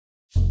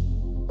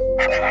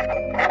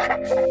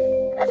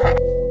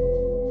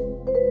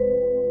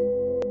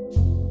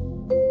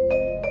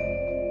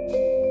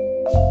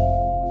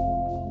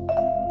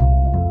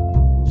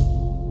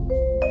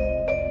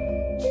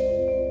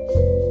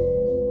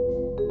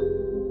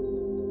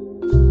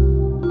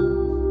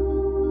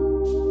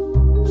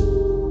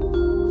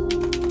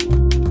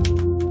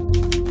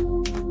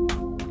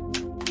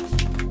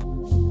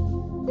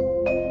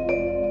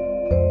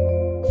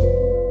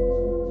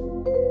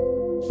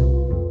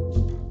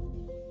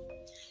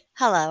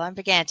Hello, I'm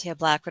Brigantia,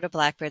 Blackbird of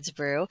Blackbird's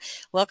Brew.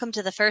 Welcome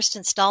to the first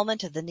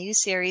installment of the new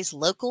series,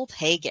 Local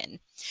Pagan.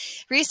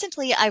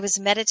 Recently, I was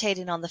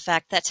meditating on the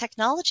fact that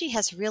technology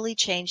has really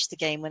changed the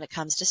game when it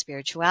comes to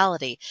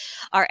spirituality.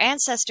 Our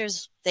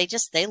ancestors, they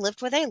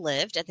lived where they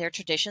lived, and their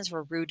traditions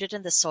were rooted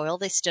in the soil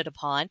they stood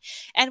upon.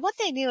 And what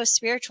they knew of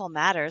spiritual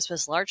matters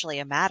was largely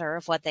a matter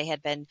of what they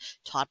had been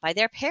taught by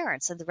their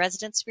parents and the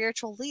resident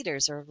spiritual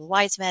leaders or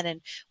wise men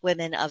and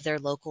women of their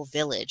local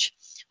village,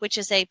 which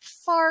is a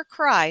far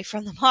cry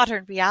from the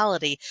modern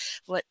reality,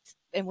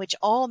 in which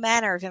all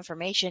manner of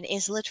information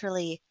is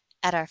literally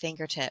at our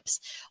fingertips.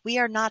 We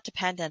are not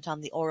dependent on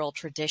the oral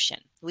tradition.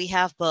 We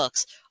have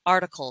books,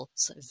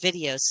 articles,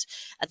 videos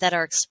that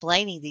are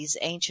explaining these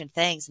ancient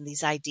things and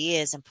these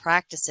ideas and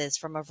practices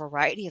from a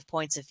variety of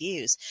points of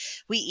views.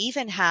 We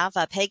even have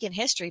pagan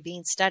history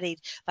being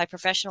studied by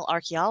professional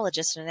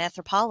archaeologists and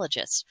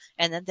anthropologists.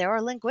 And then there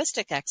are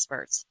linguistic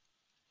experts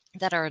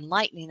that are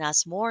enlightening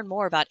us more and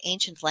more about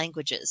ancient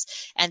languages.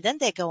 And then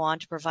they go on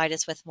to provide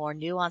us with more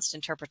nuanced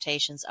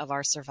interpretations of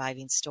our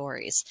surviving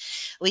stories.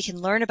 We can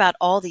learn about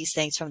all these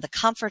things from the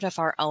comfort of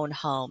our own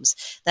homes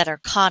that are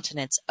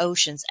continents,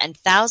 oceans, and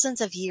thousands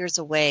of years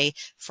away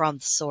from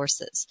the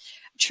sources.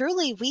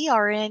 Truly, we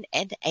are in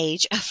an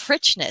age of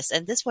richness,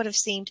 and this would have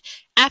seemed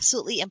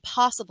absolutely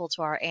impossible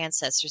to our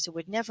ancestors, who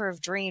would never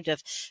have dreamed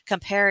of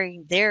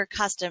comparing their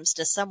customs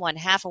to someone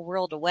half a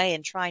world away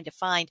and trying to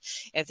find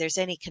if there's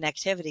any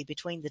connectivity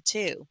between the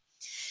two.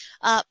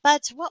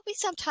 But what we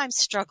sometimes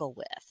struggle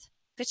with,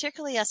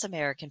 particularly us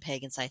American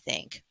pagans, I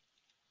think,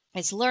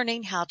 is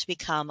learning how to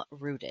become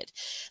rooted.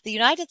 The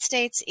United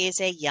States is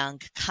a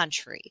young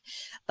country,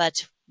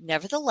 but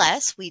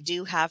nevertheless, we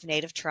do have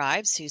native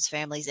tribes whose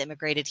families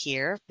immigrated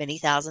here many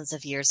thousands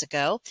of years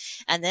ago.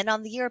 And then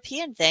on the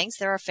European things,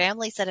 there are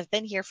families that have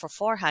been here for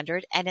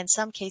 400 and in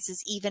some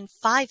cases even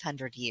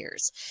 500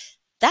 years.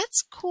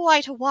 That's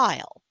quite a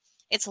while.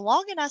 It's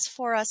long enough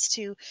for us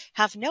to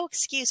have no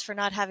excuse for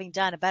not having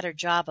done a better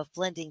job of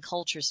blending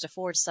cultures to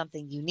forge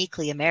something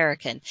uniquely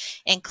American,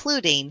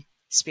 including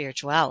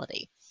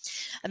spirituality.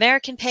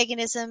 American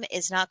paganism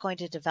is not going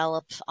to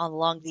develop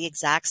along the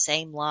exact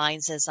same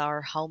lines as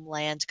our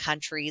homeland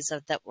countries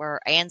that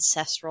were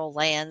ancestral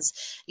lands,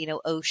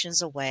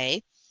 oceans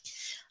away.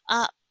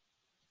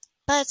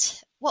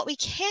 But what we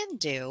can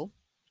do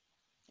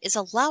is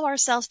allow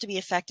ourselves to be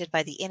affected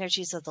by the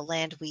energies of the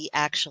land we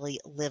actually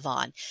live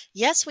on.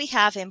 Yes, we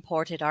have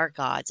imported our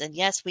gods, and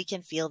yes, we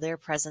can feel their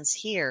presence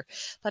here,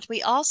 but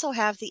we also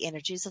have the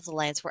energies of the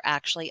lands we're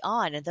actually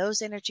on, and those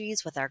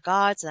energies with our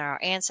gods and our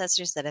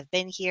ancestors that have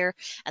been here,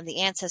 and the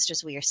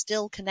ancestors we are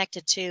still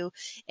connected to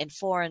in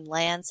foreign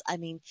lands. I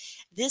mean,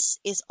 this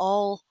is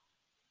all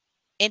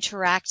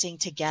interacting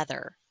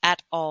together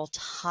at all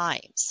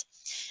times.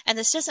 And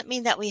this doesn't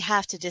mean that we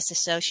have to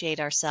disassociate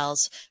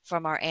ourselves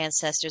from our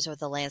ancestors or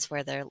the lands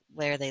where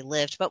they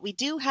lived, but we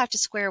do have to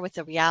square with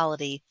the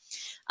reality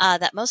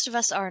that most of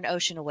us are an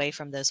ocean away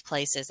from those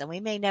places, and we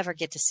may never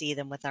get to see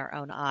them with our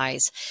own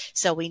eyes.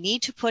 So we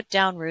need to put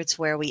down roots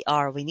where we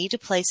are. We need to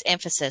place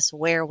emphasis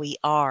where we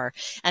are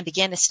and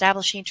begin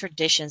establishing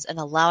traditions and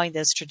allowing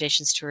those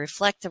traditions to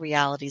reflect the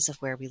realities of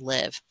where we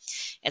live.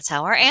 It's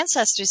how our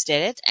ancestors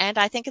did it, and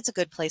I think it's a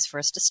good place for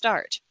us to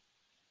start.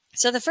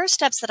 So the first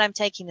steps that I'm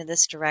taking in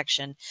this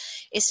direction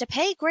is to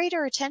pay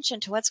greater attention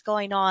to what's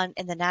going on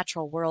in the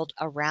natural world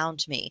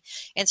around me,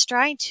 and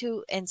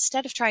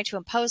instead of trying to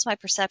impose my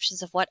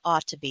perceptions of what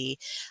ought to be,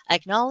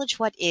 acknowledge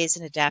what is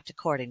and adapt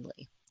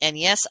accordingly. And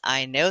yes,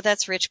 I know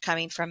that's rich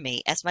coming from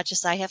me, as much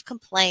as I have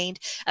complained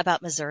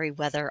about Missouri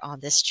weather on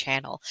this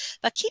channel.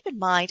 But keep in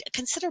mind, a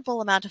considerable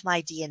amount of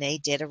my DNA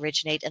did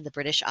originate in the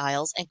British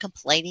Isles, and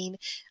complaining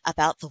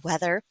about the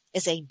weather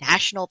is a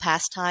national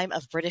pastime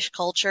of British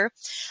culture.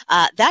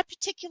 That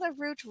particular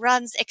route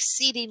runs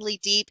exceedingly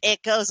deep.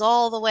 It goes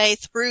all the way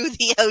through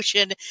the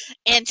ocean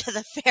into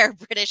the fair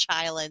British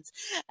Islands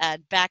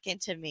and back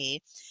into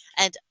me.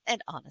 And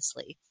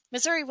honestly,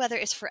 Missouri weather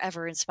is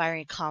forever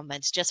inspiring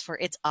comments just for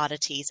its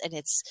oddities and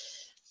its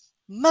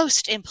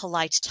most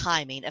impolite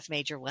timing of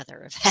major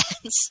weather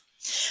events.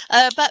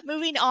 But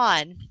moving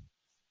on,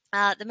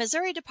 The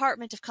Missouri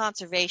Department of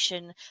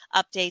Conservation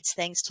updates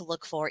things to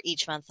look for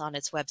each month on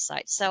its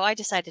website, so I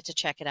decided to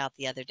check it out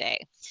the other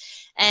day.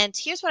 And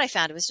here's what I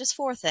found. It was just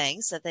 4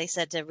 things that they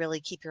said to really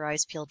keep your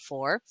eyes peeled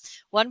for.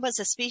 One was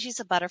a species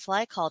of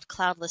butterfly called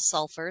cloudless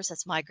sulfurs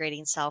that's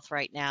migrating south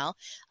right now.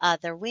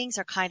 Their wings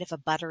are kind of a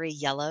buttery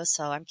yellow,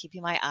 so I'm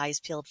keeping my eyes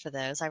peeled for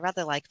those. I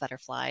rather like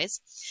butterflies.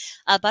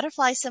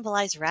 Butterflies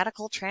symbolize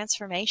radical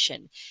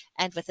transformation,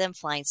 and with them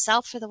flying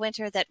south for the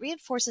winter, that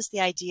reinforces the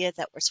idea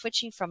that we're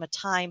switching from a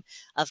time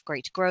of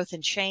great growth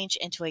and change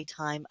into a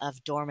time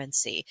of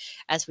dormancy,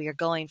 as we are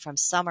going from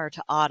summer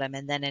to autumn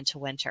and then into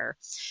winter.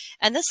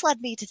 And this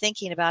led me to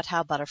thinking about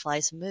how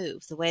butterflies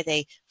move. The way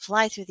they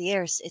fly through the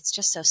air, it's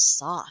just so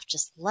soft,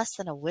 just less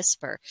than a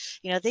whisper.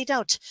 They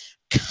don't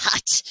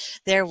cut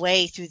their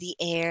way through the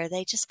air.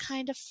 They just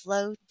kind of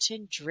float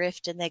and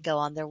drift and they go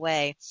on their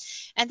way.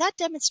 And that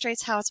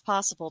demonstrates how it's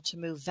possible to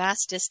move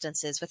vast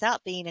distances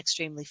without being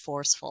extremely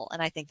forceful.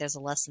 And I think there's a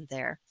lesson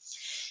there.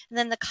 And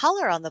then the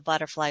color on the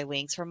butterfly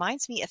wings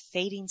reminds me of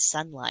fading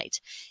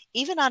sunlight.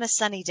 Even on a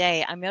sunny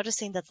day, I'm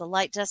noticing that the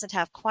light doesn't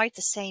have quite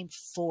the same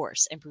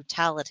force and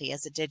brutality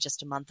as it did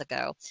just a month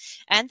ago.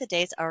 And the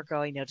days are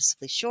growing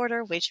noticeably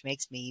shorter, which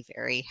makes me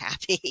very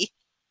happy.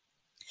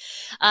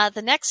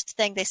 The next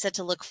thing they said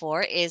to look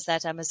for is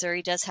that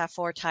Missouri does have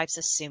 4 types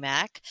of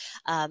sumac.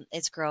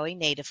 It's growing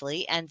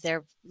natively, and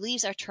their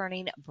leaves are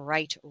turning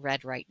bright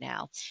red right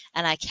now.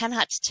 And I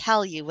cannot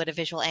tell you what a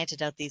visual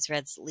antidote these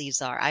red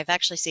leaves are. I've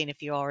actually seen a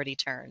few already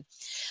turn.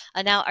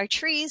 Now, our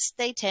trees,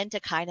 they tend to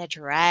kind of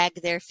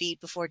drag their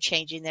feet before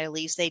changing their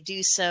leaves. They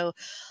do so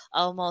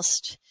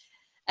almost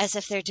as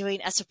if they're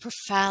doing us a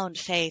profound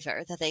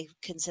favor that they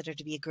consider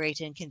to be a great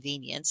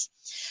inconvenience.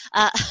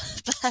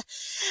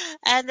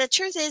 And the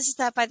truth is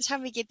that by the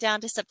time we get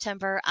down to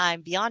September,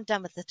 I'm beyond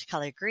done with the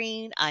color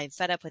green. I'm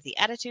fed up with the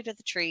attitude of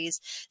the trees.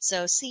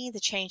 So seeing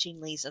the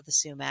changing leaves of the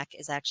sumac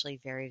is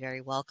actually very,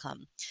 very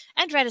welcome.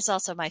 And red is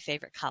also my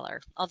favorite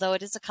color, although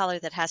it is a color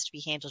that has to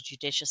be handled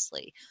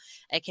judiciously.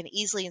 It can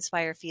easily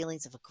inspire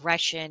feelings of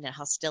aggression and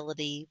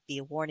hostility, be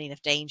a warning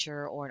of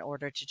danger, or an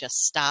order to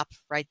just stop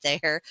right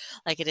there,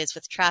 like it is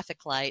with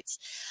traffic lights.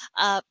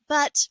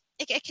 But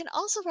it can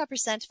also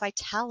represent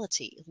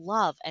vitality,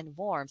 love, and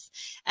warmth.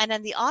 And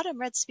in the autumn,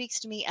 red speaks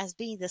to me as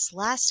being this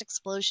last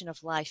explosion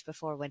of life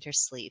before winter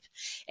sleep.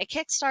 It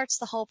kickstarts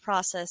the whole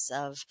process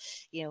of,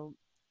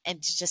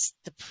 and just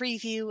the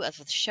preview of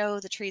the show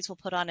the trees will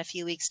put on a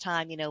few weeks'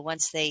 time,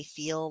 once they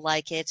feel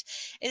like it.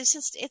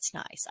 It's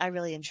nice. I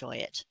really enjoy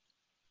it.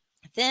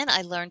 Then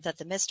I learned that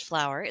the mist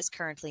flower is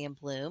currently in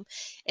bloom.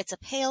 It's a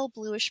pale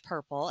bluish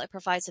purple. It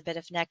provides a bit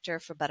of nectar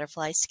for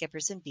butterflies,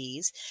 skippers, and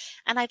bees.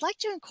 And I'd like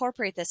to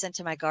incorporate this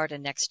into my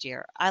garden next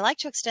year. I like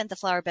to extend the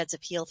flower bed's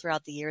appeal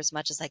throughout the year as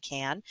much as I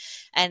can.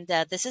 And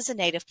this is a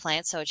native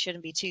plant, so it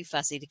shouldn't be too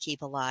fussy to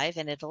keep alive.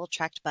 And it'll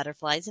attract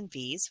butterflies and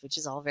bees, which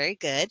is all very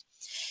good.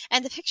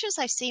 And the pictures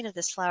I've seen of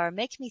this flower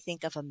make me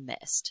think of a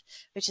mist,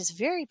 which is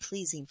very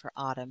pleasing for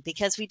autumn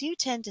because we do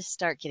tend to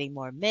start getting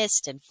more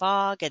mist and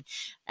fog. And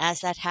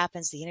as that happens,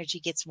 the energy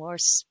gets more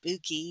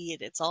spooky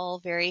and it's all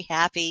very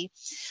happy.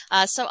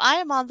 So I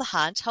am on the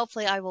hunt.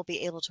 Hopefully I will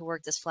be able to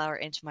work this flower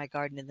into my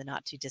garden in the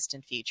not too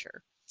distant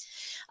future.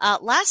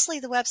 Lastly,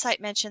 the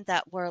website mentioned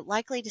that we're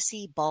likely to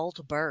see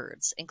bald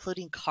birds,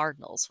 including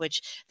cardinals,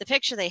 which the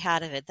picture they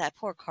had of it, that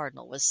poor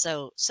cardinal was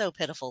so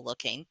pitiful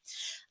looking.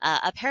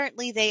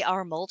 Apparently they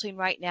are molting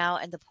right now,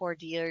 and the poor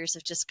deers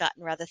have just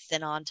gotten rather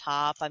thin on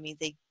top. I mean,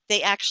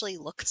 they actually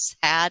look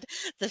sad,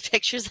 the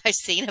pictures I've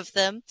seen of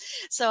them.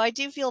 So I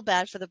do feel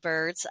bad for the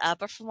birds,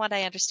 but from what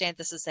I understand,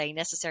 this is a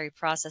necessary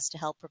process to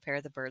help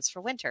prepare the birds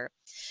for winter.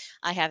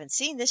 I haven't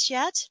seen this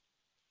yet,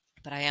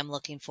 but I am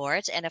looking for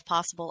it. And if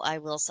possible, I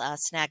will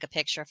snag a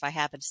picture if I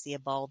happen to see a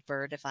bald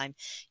bird, if I'm,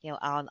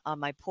 on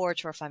my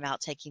porch or if I'm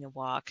out taking a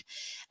walk.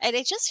 And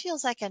it just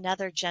feels like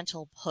another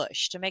gentle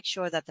push to make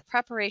sure that the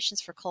preparations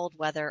for cold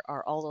weather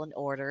are all in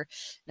order.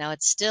 Now,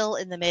 it's still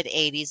in the mid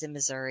 80s in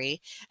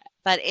Missouri,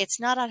 but it's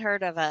not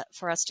unheard of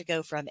for us to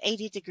go from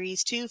 80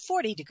 degrees to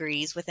 40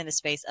 degrees within a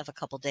space of a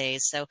couple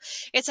days. So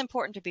it's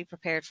important to be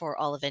prepared for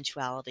all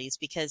eventualities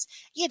because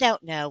you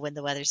don't know when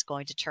the weather's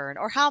going to turn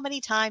or how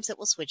many times it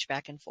will switch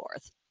back and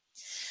forth.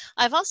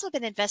 I've also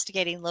been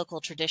investigating local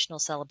traditional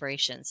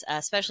celebrations,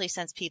 especially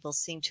since people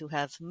seem to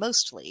have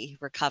mostly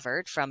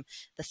recovered from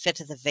the fit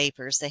of the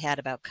vapors they had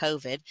about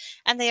COVID,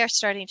 and they are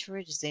starting to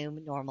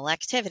resume normal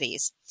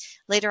activities.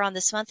 Later on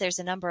this month, there's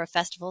a number of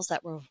festivals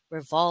that will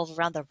revolve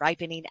around the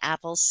ripening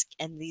apples,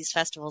 and these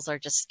festivals are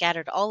just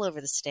scattered all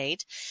over the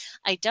state.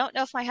 I don't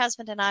know if my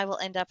husband and I will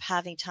end up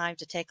having time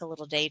to take a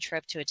little day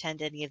trip to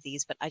attend any of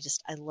these, but I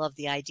love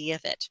the idea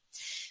of it.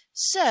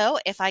 So,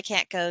 if I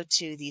can't go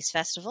to these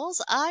festivals,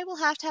 I will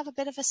have to have a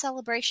bit of a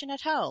celebration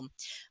at home.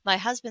 My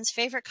husband's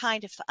favorite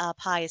kind of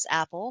pie is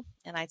apple,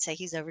 and I'd say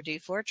he's overdue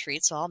for a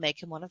treat, so I'll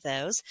make him one of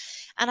those.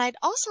 And I'd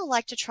also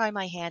like to try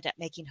my hand at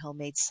making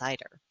homemade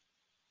cider.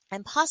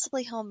 and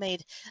possibly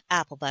homemade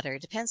apple butter.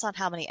 It depends on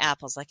how many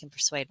apples I can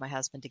persuade my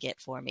husband to get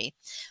for me.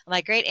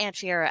 My great Aunt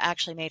Fiera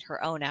actually made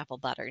her own apple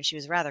butter, and she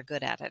was rather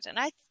good at it. And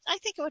I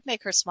think it would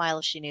make her smile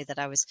if she knew that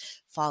I was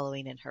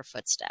following in her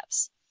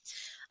footsteps.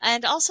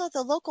 And also,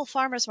 the local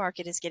farmers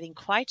market is getting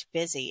quite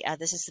busy.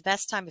 This is the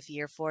best time of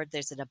year for it.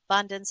 There's an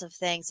abundance of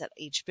things at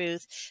each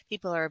booth.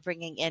 People are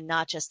bringing in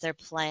not just their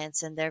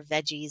plants and their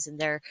veggies and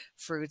their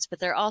fruits, but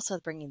they're also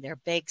bringing their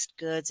baked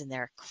goods and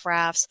their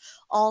crafts,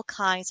 all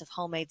kinds of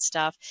homemade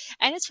stuff.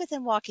 And it's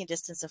within walking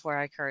distance of where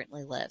I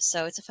currently live.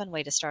 So it's a fun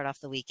way to start off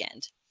the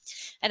weekend.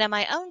 And in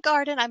my own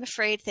garden, I'm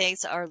afraid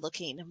things are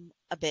looking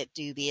a bit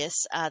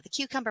dubious. The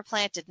cucumber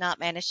plant did not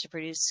manage to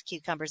produce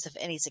cucumbers of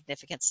any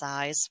significant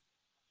size.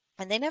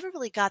 And they never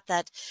really got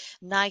that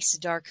nice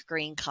dark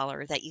green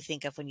color that you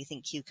think of when you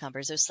think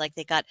cucumbers. It was like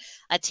they got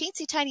a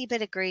teensy tiny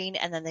bit of green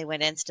and then they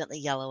went instantly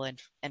yellow and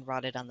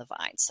rotted on the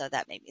vine. So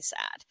that made me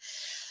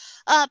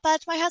sad.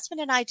 But my husband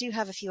and I do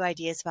have a few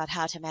ideas about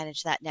how to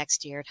manage that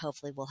next year, and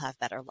hopefully we'll have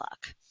better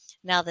luck.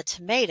 Now, the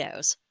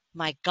tomatoes,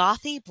 my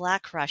gothy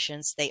black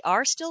Russians, they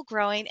are still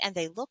growing and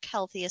they look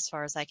healthy as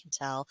far as I can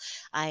tell.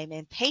 I'm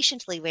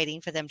impatiently waiting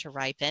for them to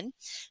ripen,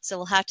 so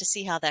we'll have to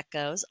see how that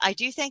goes. I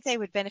do think they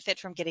would benefit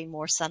from getting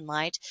more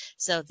sunlight,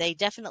 so they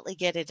definitely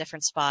get a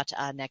different spot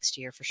next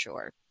year for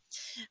sure.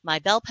 My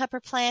bell pepper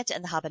plant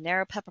and the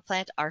habanero pepper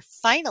plant are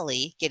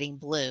finally getting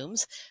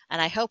blooms,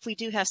 and I hope we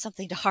do have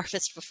something to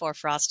harvest before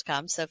frost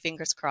comes, so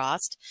fingers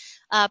crossed.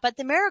 But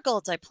the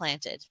marigolds I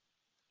planted,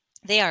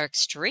 they are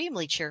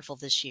extremely cheerful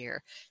this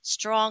year.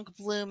 Strong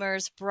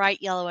bloomers,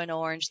 bright yellow and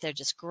orange. They're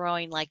just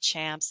growing like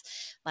champs.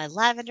 My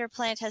lavender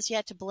plant has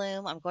yet to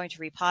bloom. I'm going to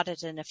repot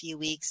it in a few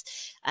weeks,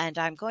 and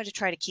I'm going to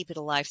try to keep it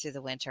alive through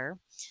the winter.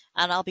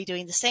 And I'll be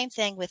doing the same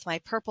thing with my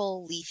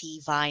purple leafy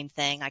vine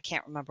thing. I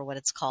can't remember what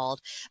it's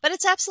called, but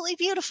it's absolutely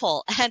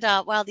beautiful. And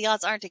while the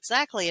odds aren't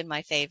exactly in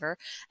my favor,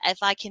 if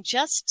I can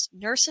just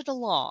nurse it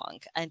along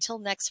until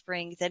next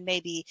spring, then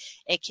maybe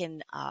it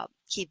can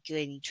keep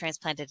getting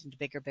transplanted into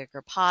bigger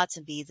pots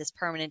and be this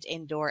permanent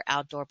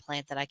indoor-outdoor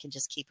plant that I can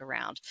just keep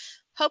around,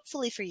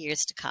 hopefully for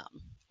years to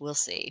come. We'll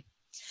see.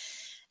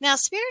 Now,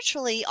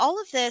 spiritually,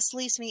 all of this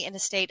leaves me in a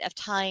state of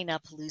tying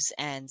up loose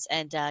ends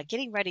and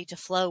getting ready to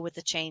flow with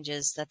the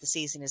changes that the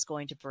season is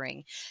going to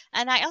bring.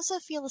 And I also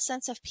feel a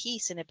sense of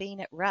peace in it being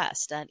at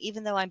rest. And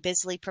even though I'm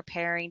busily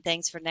preparing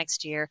things for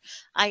next year,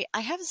 I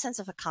have a sense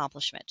of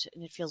accomplishment,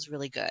 and it feels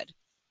really good.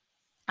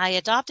 I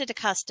adopted a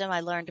custom I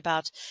learned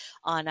about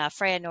on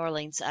Freya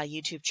Norling's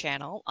YouTube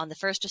channel. On the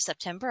 1st of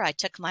September, I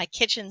took my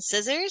kitchen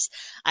scissors.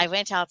 I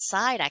went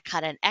outside. I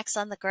cut an X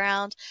on the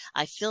ground.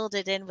 I filled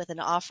it in with an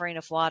offering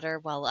of water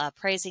while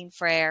praising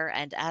Freyr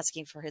and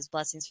asking for his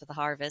blessings for the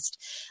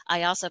harvest.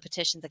 I also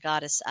petitioned the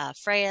goddess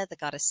Freya, the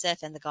goddess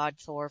Sif, and the god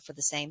Thor for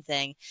the same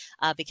thing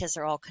because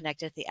they're all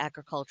connected to the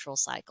agricultural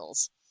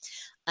cycles.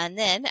 And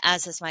then,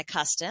 as is my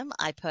custom,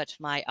 I put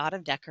my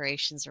autumn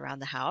decorations around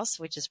the house,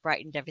 which has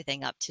brightened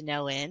everything up to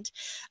no end.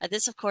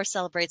 This, of course,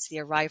 celebrates the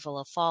arrival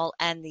of fall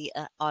and the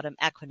autumn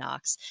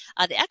equinox.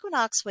 The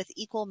equinox, with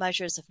equal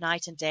measures of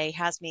night and day,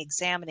 has me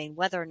examining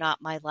whether or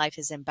not my life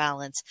is in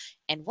balance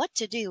and what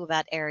to do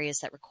about areas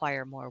that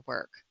require more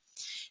work.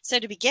 So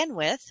to begin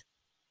with,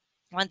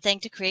 one thing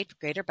to create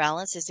greater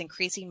balance is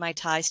increasing my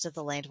ties to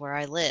the land where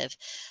I live.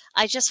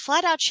 I just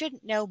flat out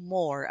shouldn't know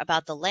more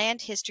about the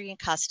land, history, and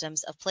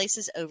customs of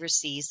places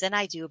overseas than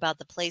I do about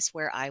the place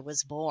where I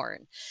was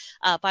born.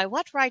 By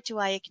what right do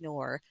I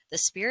ignore the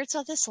spirits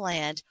of this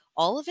land,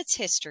 all of its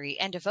history,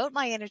 and devote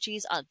my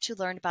energies to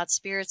learn about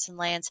spirits and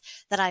lands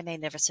that I may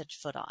never set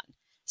foot on?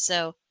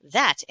 So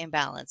that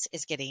imbalance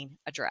is getting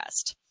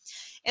addressed.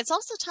 It's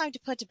also time to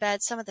put to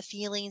bed some of the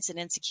feelings and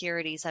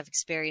insecurities I've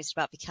experienced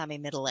about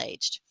becoming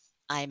middle-aged.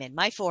 I'm in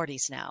my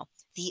 40s now,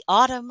 the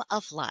autumn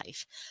of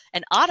life.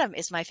 And autumn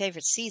is my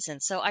favorite season,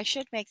 so I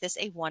should make this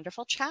a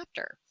wonderful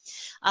chapter.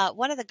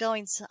 One of the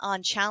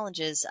goings-on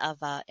challenges of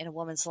in a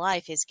woman's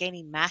life is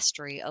gaining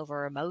mastery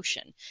over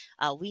emotion.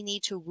 We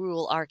need to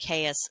rule our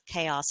chaos,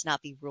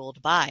 not be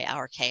ruled by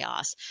our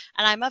chaos.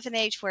 And I'm of an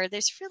age where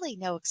there's really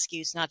no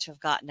excuse not to have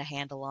gotten a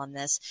handle on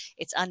this.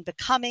 It's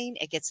unbecoming.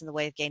 It gets in the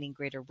way of gaining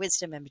greater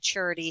wisdom and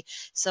maturity.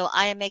 So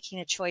I am making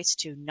a choice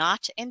to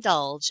not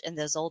indulge in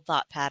those old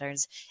thought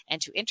patterns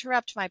and to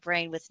interrupt my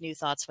brain with new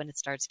thoughts when it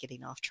starts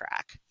getting off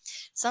track.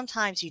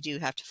 Sometimes you do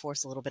have to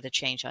force a little bit of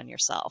change on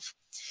yourself.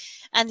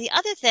 And the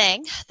other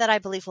thing that I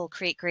believe will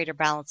create greater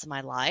balance in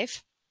my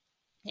life,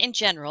 in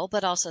general,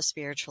 but also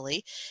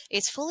spiritually,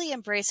 is fully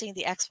embracing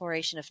the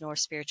exploration of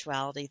Norse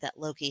spirituality that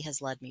Loki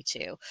has led me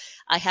to.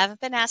 I haven't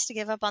been asked to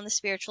give up on the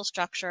spiritual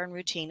structure and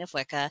routine of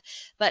Wicca,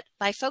 but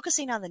by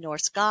focusing on the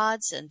Norse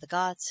gods and the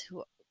gods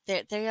who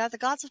they are the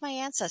gods of my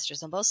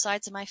ancestors on both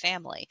sides of my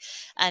family,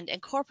 and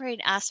incorporating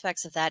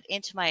aspects of that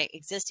into my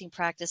existing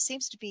practice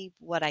seems to be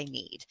what I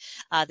need.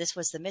 This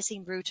was the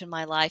missing root in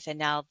my life, and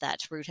now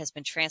that root has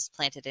been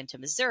transplanted into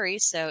Missouri,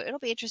 so it'll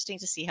be interesting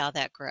to see how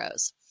that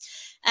grows.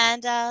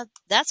 And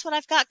that's what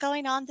I've got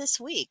going on this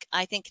week.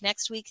 I think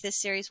next week this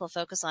series will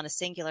focus on a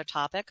singular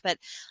topic, but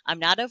I'm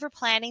not over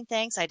planning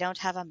things. I don't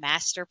have a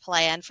master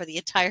plan for the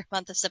entire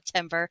month of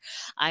September.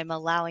 I'm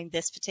allowing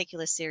this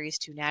particular series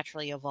to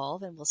naturally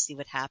evolve, and we'll see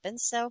what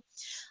happens. So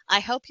I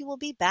hope you will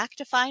be back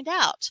to find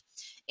out.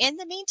 In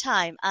the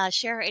meantime,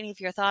 share any of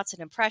your thoughts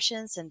and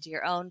impressions and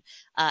your own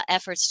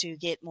efforts to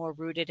get more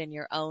rooted in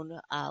your own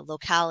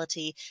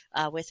locality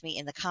with me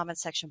in the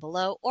comments section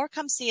below, or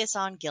come see us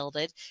on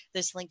Gilded.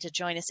 There's a link to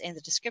join us in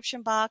the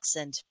description box,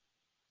 and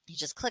you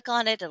just click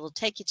on it. It will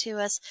take you to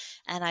us,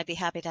 and I'd be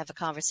happy to have a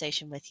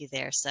conversation with you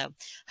there. So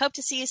hope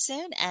to see you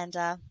soon, and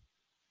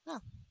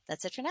well,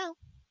 that's it for now.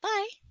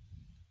 Bye.